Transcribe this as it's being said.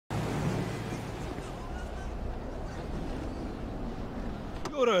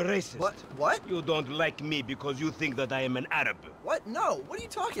You're a racist. What? You don't like me because you think that I am an Arab. What? No. What are you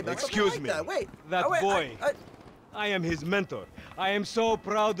talking about? Excuse Something me. like that. Wait. That wait, boy. I am his mentor. I am so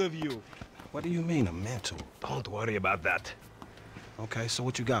proud of you. What do you mean, a mentor? Don't worry about that. Okay, so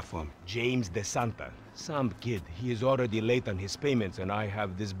what you got for me? James DeSanta. Some kid. He is already late on his payments, and I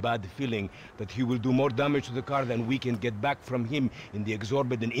have this bad feeling that he will do more damage to the car than we can get back from him in the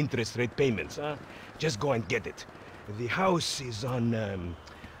exorbitant interest rate payments, huh? Just go and get it. The house is on,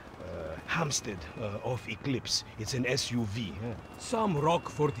 Hampstead, off Eclipse. It's an SUV. Huh? Some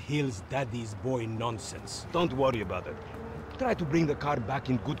Rockford Hills daddy's boy nonsense. Don't worry about it. Try to bring the car back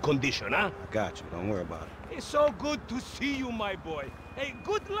in good condition, huh? Got you, don't worry about it. It's so good to see you, my boy. Hey,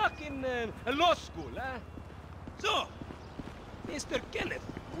 good luck in law school, huh? So, Mr. Kenneth,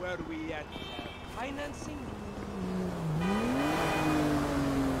 where are we at? Financing?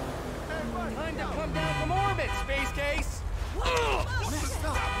 Time to come down from orbit, space case! Whoa! Messed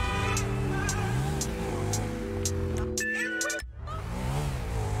up!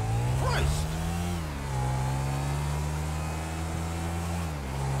 Christ!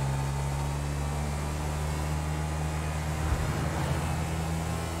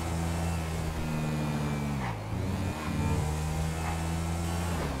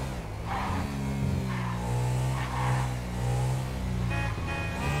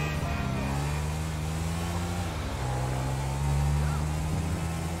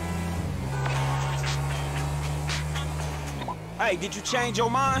 Hey, did you change your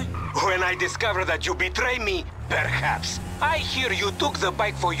mind? When I discover that you betray me, perhaps. I hear you took the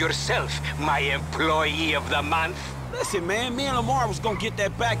bike for yourself, my employee of the month. Listen, man, me and Lamar was gonna get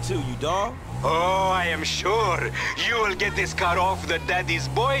that back to you, dawg. Oh, I am sure. You will get this car off the daddy's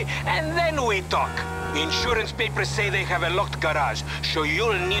boy, and then we talk. Insurance papers say they have a locked garage, so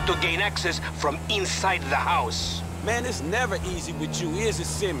you'll need to gain access from inside the house. Man, it's never easy with you, is it,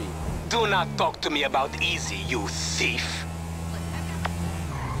 Simeon? Do not talk to me about easy, you thief.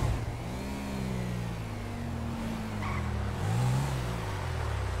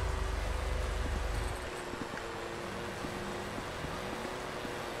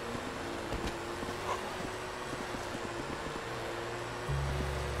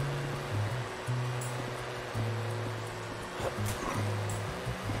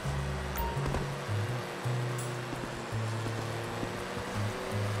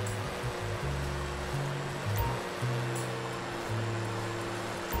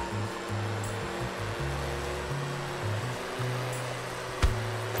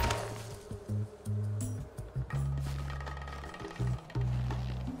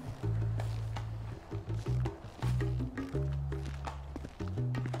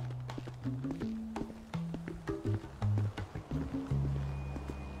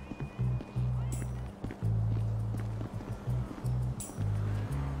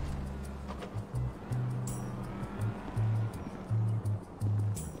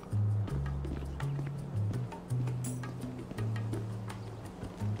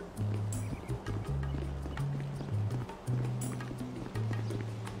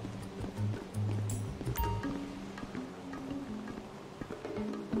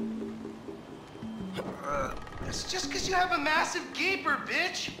 It's just because you have a massive gaper,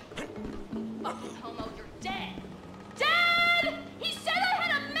 bitch. Fucking homo, you're dead. Dad! He said I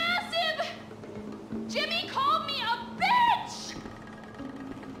had a massive... Jimmy called me a bitch!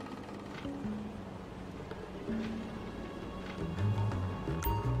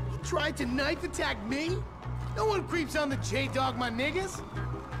 You tried to knife attack me? No one creeps on the J-Dog, my niggas.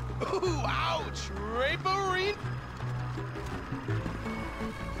 Ooh, ouch, rape-a-reen.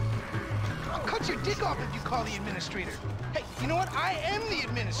 I'll cut your dick off if you call the administrator. Hey, you know what? I am the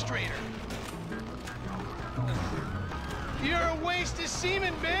administrator. You're a waste of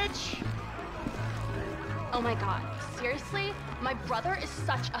semen, bitch. Oh my god, seriously? My brother is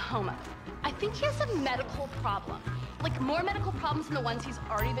such a homo. I think he has a medical problem. Like, more medical problems than the ones he's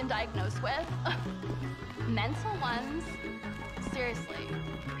already been diagnosed with. Mental ones. Seriously,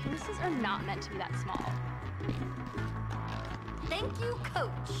 penises are not meant to be that small. Thank you,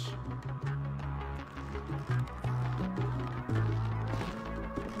 Coach.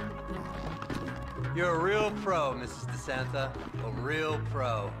 You're a real pro, Mrs. DeSanta. A real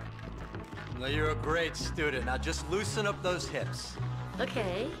pro. Well, you're a great student. Now just loosen up those hips.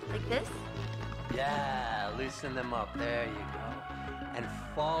 Okay, like this? Yeah, loosen them up. There you go. And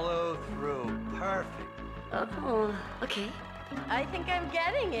follow through. Perfect. Oh, okay. I think I'm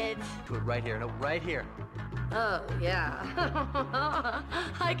getting it. Do it right here. No, right here. Oh, yeah.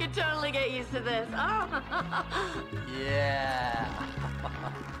 I could totally get used to this. Oh. Yeah.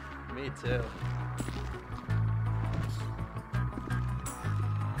 Me too.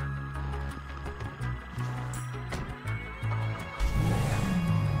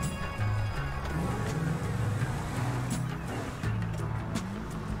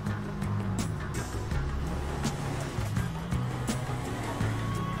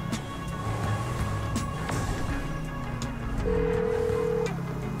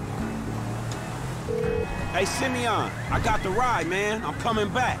 Hey, Simeon, I got the ride, man. I'm coming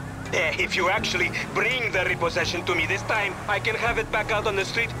back. If you actually bring the repossession to me this time, I can have it back out on the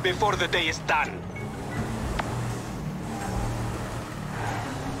street before the day is done.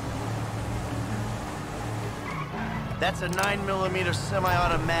 That's a 9mm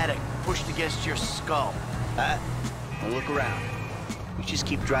semi-automatic pushed against your skull. Now look around. You just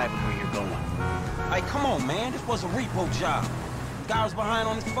keep driving where you're going. Hey, come on, man. This was a repo job. The guy was behind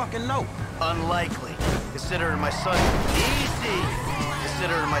on his fucking note. Unlikely. Considering my son... Easy!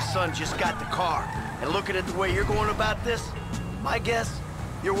 Considering my son just got the car. And looking at the way you're going about this, my guess,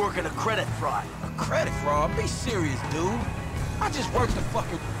 you're working a credit fraud. A credit fraud? Be serious, dude. I just worked the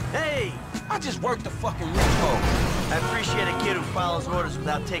fucking... Hey! I just worked the fucking repo. I appreciate a kid who follows orders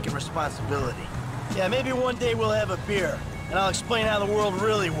without taking responsibility. Yeah, maybe one day we'll have a beer, and I'll explain how the world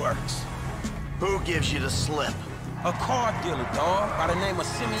really works. Who gives you the slip? A car dealer, dawg, by the name of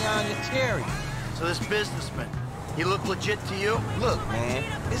Simeon Yetarian. So this businessman, he look legit to you? Look, man,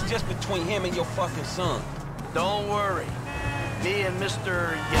 it's just between him and your fucking son. Don't worry. Me and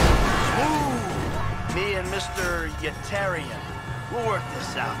Mr. Yetarian, we'll work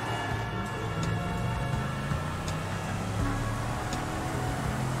this out.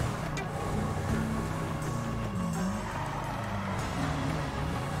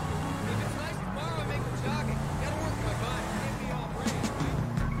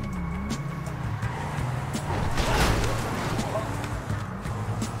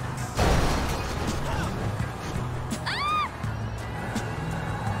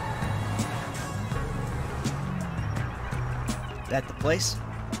 That the place?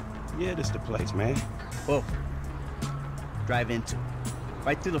 Yeah, this the place, man. Whoa. Drive into it.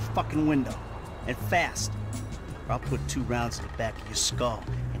 Right through the fucking window. And fast. Or I'll put 2 rounds in the back of your skull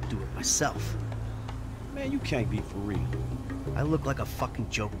and do it myself. Man, you can't be for real. I look like a fucking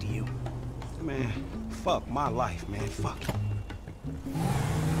joke to you. Man, fuck my life, man. Fuck it.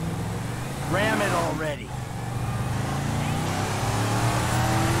 Ram it already.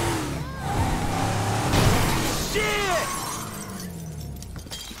 Shit!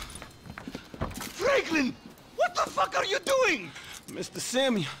 Franklin! What the fuck are you doing? Mr.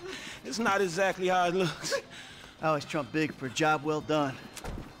 Simeon, it's not exactly how it looks. I always trump big for a job well done.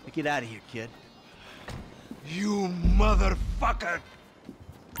 Now get out of here, kid. You motherfucker!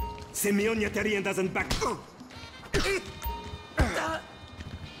 Simeon Yetarian doesn't back...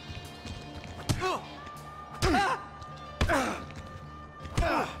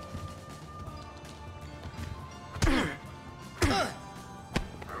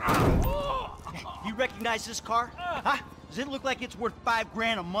 You recognize this car? Huh? Does it look like it's worth $5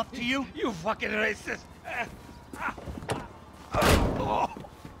 grand a month to you? You fucking racist!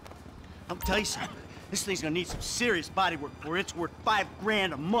 I'll tell you something. This thing's gonna need some serious body work before it's worth $5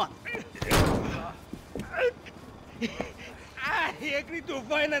 grand a month. He agreed to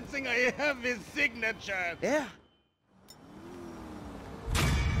financing. I have his signature. Yeah.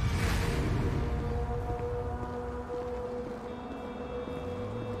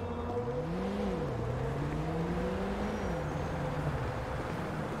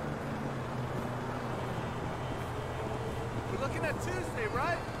 We're looking at Tuesday,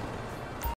 right?